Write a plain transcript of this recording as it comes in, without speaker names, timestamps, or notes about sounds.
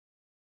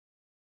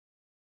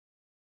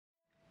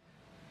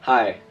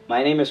Hi,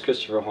 my name is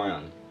Christopher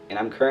Horn, and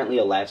I'm currently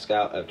a Life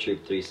Scout of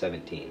Troop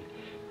 317.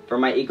 For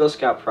my Eagle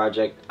Scout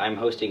project, I'm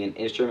hosting an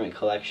instrument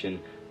collection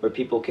where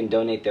people can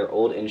donate their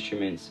old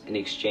instruments in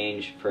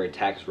exchange for a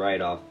tax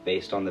write-off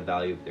based on the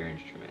value of their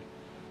instrument.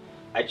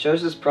 I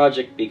chose this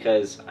project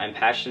because I'm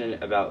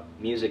passionate about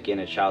music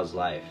in a child's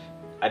life.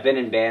 I've been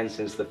in band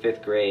since the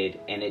 5th grade,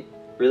 and it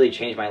really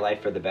changed my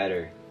life for the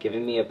better,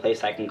 giving me a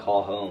place I can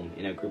call home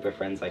and a group of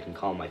friends I can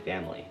call my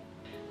family.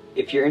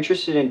 If you're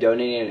interested in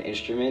donating an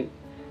instrument,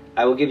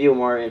 I will give you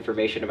more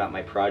information about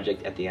my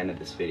project at the end of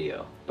this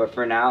video. But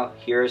for now,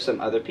 here are some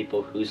other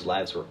people whose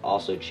lives were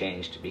also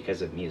changed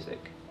because of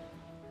music.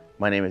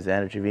 My name is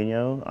Andrew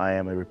Trevino. I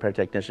am a repair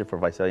technician for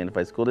Visalia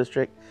Unified School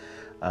District.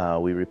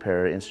 We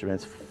repair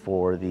instruments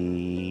for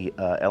the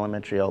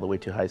elementary all the way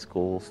to high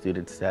school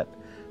students that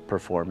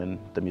perform in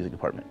the music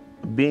department.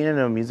 Being in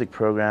a music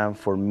program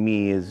for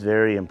me is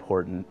very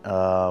important.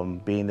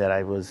 Being that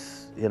I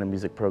was in a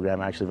music program,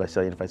 actually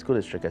Visalia Unified School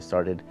District, I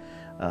started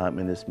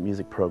in this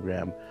music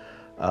program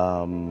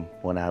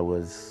when I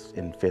was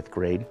in 5th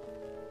grade.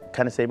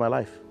 Kind of saved my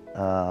life.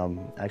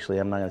 Actually,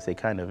 I'm not going to say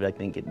kind of, I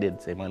think it did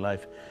save my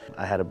life.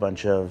 I had a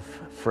bunch of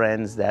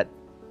friends that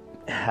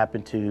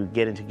happened to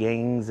get into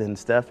gangs and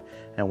stuff,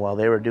 and while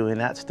they were doing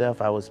that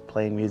stuff, I was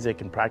playing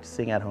music and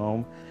practicing at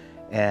home,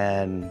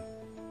 and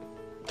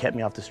kept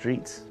me off the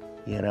streets.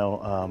 You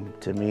know,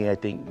 to me, I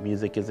think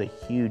music is a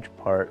huge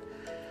part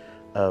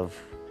of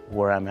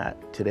where I'm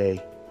at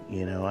today.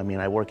 You know, I mean,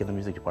 I work in the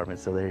music department,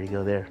 so there you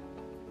go there.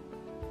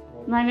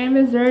 My name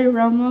is Zuri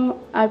Romo.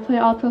 I play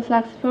alto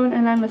saxophone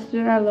and I'm a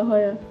student at La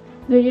Jolla.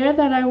 The year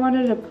that I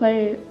wanted to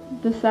play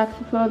the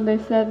saxophone, they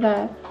said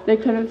that they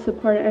couldn't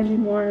support any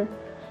more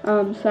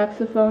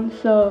saxophones,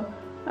 so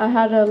I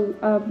had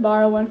to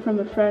borrow one from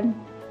a friend.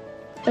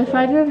 If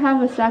I didn't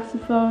have a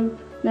saxophone,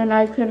 then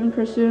I couldn't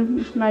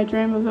pursue my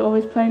dream of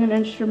always playing an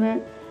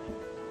instrument.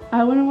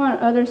 I wouldn't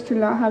want others to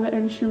not have an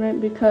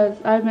instrument because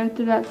I've been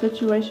through that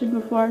situation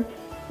before,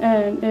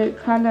 and it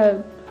kind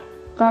of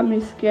got me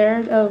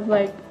scared of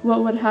like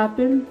what would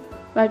happen.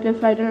 Like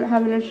if I didn't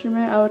have an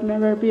instrument, I would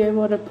never be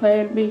able to play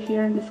and be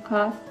here in this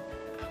class.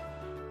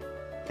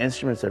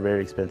 Instruments are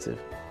very expensive,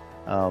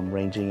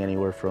 ranging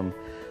anywhere from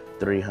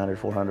 $300,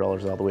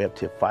 $400 all the way up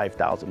to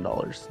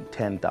 $5,000,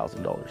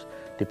 $10,000,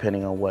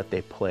 depending on what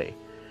they play.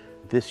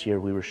 This year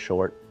we were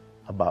short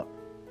about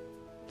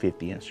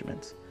 50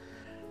 instruments.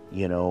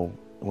 You know,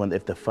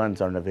 if the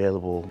funds aren't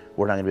available,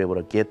 we're not going to be able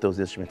to get those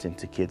instruments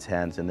into kids'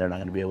 hands, and they're not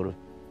going to be able to,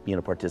 you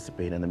know,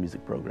 participate in the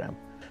music program.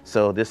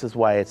 So this is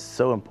why it's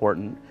so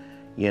important,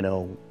 you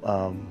know,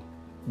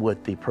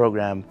 with the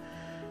program,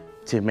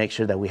 to make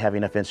sure that we have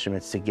enough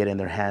instruments to get in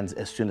their hands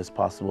as soon as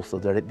possible so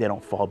that they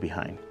don't fall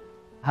behind.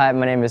 Hi,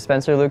 my name is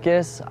Spencer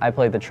Lucas. I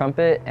play the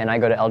trumpet and I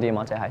go to El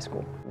Diamante High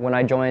School. When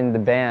I joined the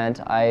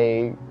band,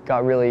 I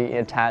got really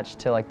attached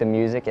to like the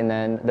music and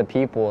then the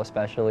people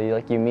especially.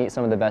 Like you meet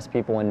some of the best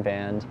people in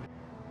band.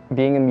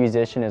 Being a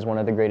musician is one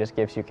of the greatest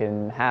gifts you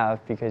can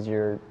have because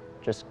you're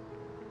just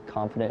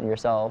confident in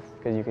yourself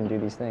because you can do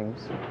these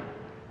things.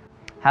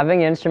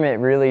 Having an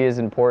instrument really is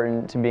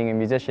important to being a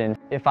musician.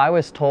 If I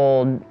was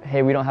told,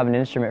 hey, we don't have an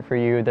instrument for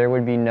you, there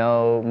would be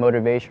no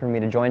motivation for me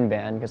to join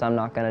band because I'm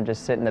not gonna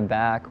just sit in the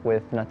back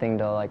with nothing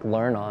to like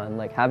learn on.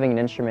 Like having an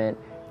instrument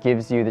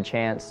gives you the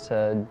chance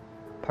to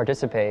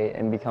participate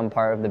and become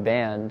part of the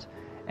band.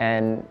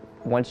 And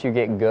once you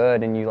get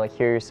good and you like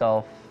hear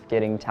yourself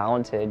getting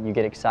talented, you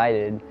get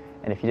excited.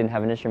 And if you didn't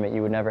have an instrument,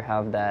 you would never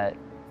have that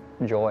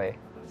joy.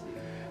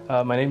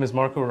 My name is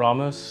Marco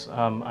Ramos.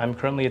 I'm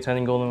currently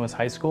attending Golden West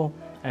High School,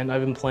 and I've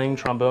been playing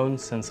trombone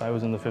since I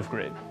was in the 5th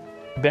grade.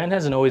 Band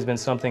hasn't always been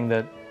something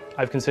that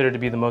I've considered to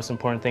be the most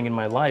important thing in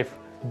my life,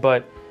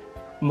 but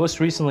most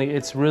recently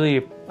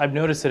I've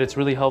noticed that it's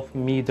really helped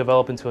me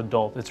develop into an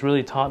adult. It's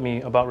really taught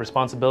me about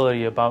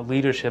responsibility, about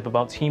leadership,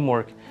 about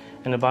teamwork,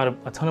 and about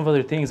a ton of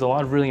other things, a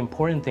lot of really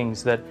important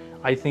things that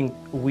I think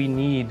we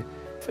need.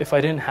 If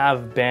I didn't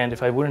have band,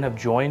 if I wouldn't have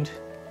joined,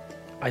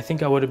 I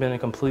think I would have been a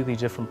completely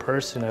different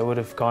person. I would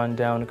have gone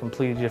down a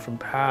completely different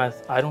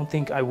path. I don't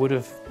think I would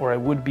have, or I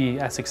would be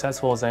as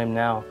successful as I am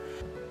now.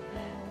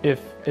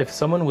 If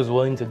someone was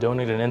willing to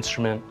donate an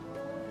instrument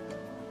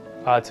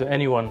to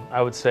anyone,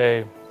 I would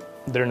say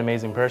they're an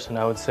amazing person.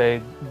 I would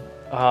say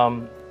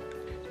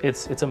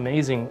it's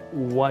amazing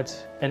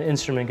what an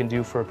instrument can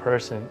do for a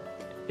person.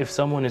 If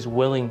someone is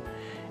willing,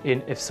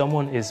 if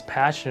someone is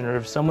passionate, or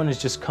if someone is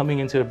just coming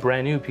into it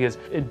brand new, because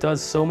it does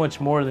so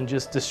much more than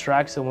just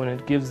distract someone.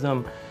 It gives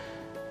them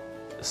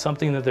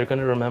something that they're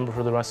going to remember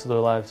for the rest of their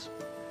lives.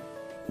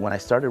 When I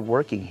started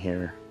working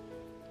here,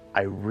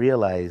 I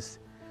realized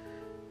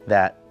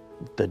that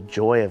the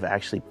joy of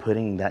actually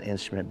putting that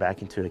instrument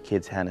back into a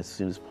kid's hand as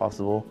soon as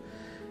possible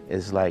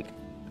is like,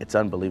 it's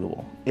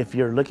unbelievable. If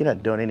you're looking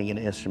at donating an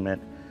instrument,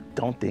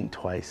 don't think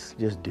twice,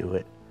 just do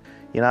it.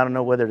 You know, I don't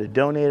know whether to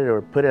donate it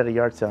or put it at a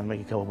yard sale and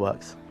make a couple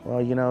bucks. Well,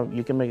 you know,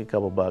 you can make a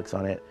couple bucks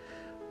on it,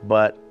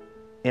 but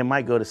it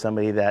might go to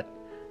somebody that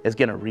is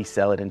going to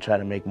resell it and try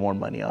to make more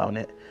money on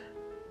it.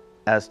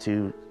 As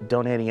to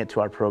donating it to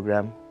our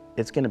program,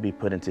 it's going to be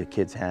put into a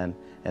kid's hand,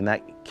 and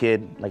that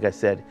kid, like I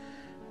said,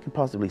 can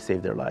possibly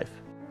save their life.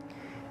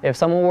 If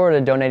someone were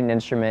to donate an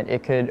instrument,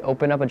 it could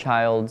open up a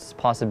child's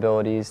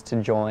possibilities to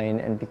join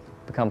and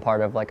become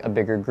part of like a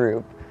bigger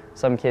group.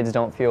 Some kids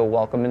don't feel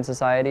welcome in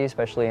society,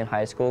 especially in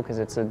high school, because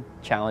it's a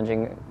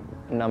challenging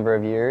number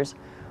of years.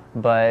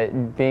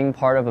 But being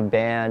part of a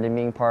band and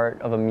being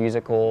part of a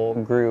musical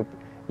group,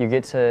 you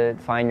get to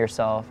find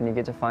yourself and you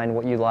get to find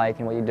what you like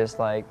and what you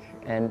dislike,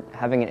 and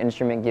having an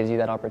instrument gives you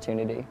that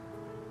opportunity.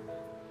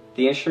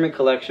 The instrument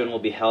collection will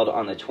be held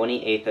on the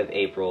 28th of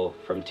April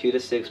from 2 to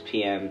 6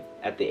 p.m.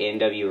 at the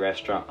A&W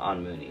restaurant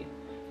on Mooney.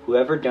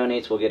 Whoever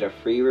donates will get a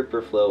free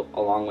Ripper float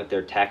along with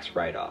their tax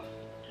write-off.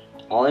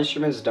 All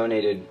instruments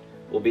donated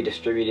will be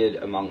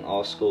distributed among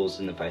all schools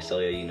in the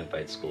Visalia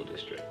Unified School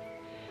District.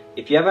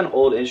 If you have an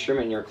old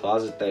instrument in your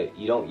closet that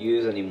you don't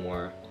use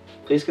anymore,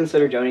 please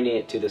consider donating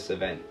it to this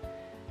event.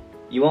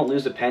 You won't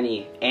lose a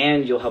penny,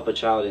 and you'll help a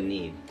child in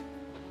need.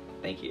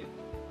 Thank you.